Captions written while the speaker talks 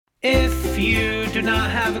If you do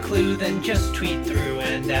not have a clue, then just tweet through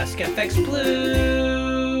and ask FX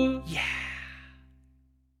Blue. Yeah.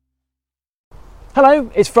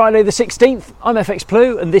 Hello, it's Friday the 16th. I'm FX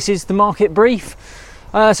Blue and this is the Market Brief.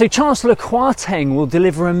 So Chancellor Kwarteng will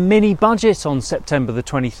deliver a mini budget on September the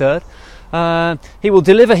 23rd. He will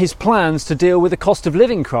deliver his plans to deal with the cost of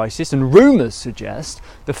living crisis, and rumours suggest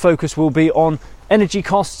the focus will be on energy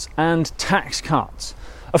costs and tax cuts.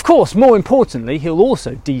 Of course, more importantly, he'll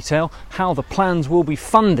also detail how the plans will be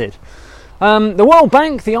funded. The World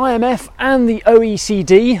Bank, the IMF and the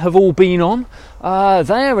OECD have all been on.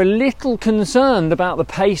 They're a little concerned about the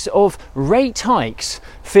pace of rate hikes,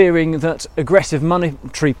 fearing that aggressive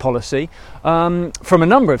monetary policy from a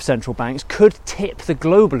number of central banks could tip the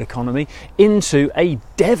global economy into a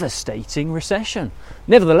devastating recession.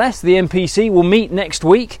 Nevertheless, the MPC will meet next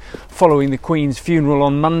week following the Queen's funeral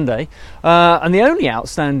on Monday, and the only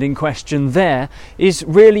outstanding question there is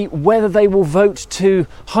really whether they will vote to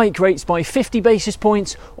hike rates by 50 basis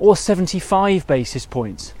points or 75 basis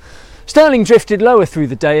points. Sterling drifted lower through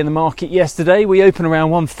the day in the market yesterday. We opened around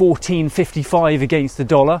 114.55 against the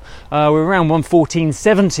dollar. We're around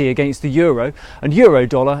 114.70 against the euro, and euro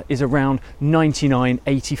dollar is around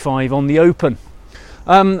 99.85 on the open.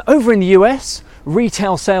 Over in the US,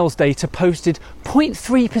 retail sales data posted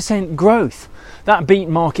 0.3% growth. That beat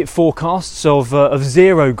market forecasts of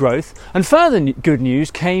zero growth, and further good news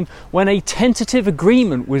came when a tentative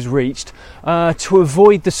agreement was reached to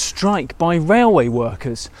avoid the strike by railway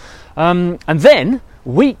workers. And then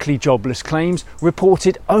weekly jobless claims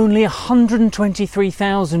reported only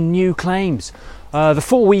 123,000 new claims. The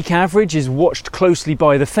 4-week average is watched closely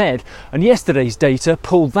by the Fed, and yesterday's data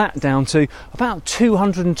pulled that down to about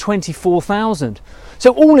 224,000.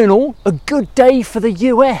 So all in all, a good day for the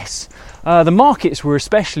US. The markets were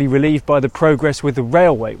especially relieved by the progress with the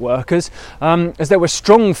railway workers, as there were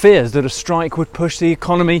strong fears that a strike would push the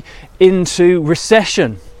economy into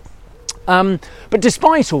recession. But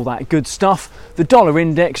despite all that good stuff, the dollar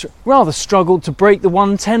index rather struggled to break the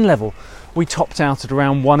 110 level. We topped out at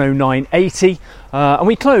around 109.80 and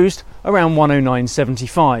we closed around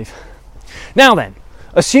 109.75. Now then,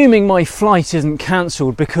 assuming my flight isn't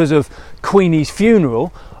cancelled because of Queenie's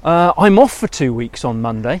funeral, I'm off for 2 weeks on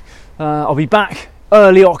Monday. I'll be back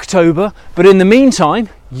early October, but in the meantime,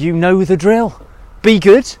 you know the drill. Be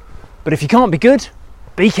good, but if you can't be good,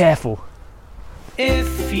 be careful.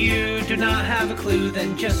 If you do not have a clue,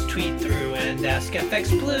 then just tweet through and ask FX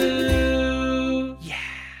Blue.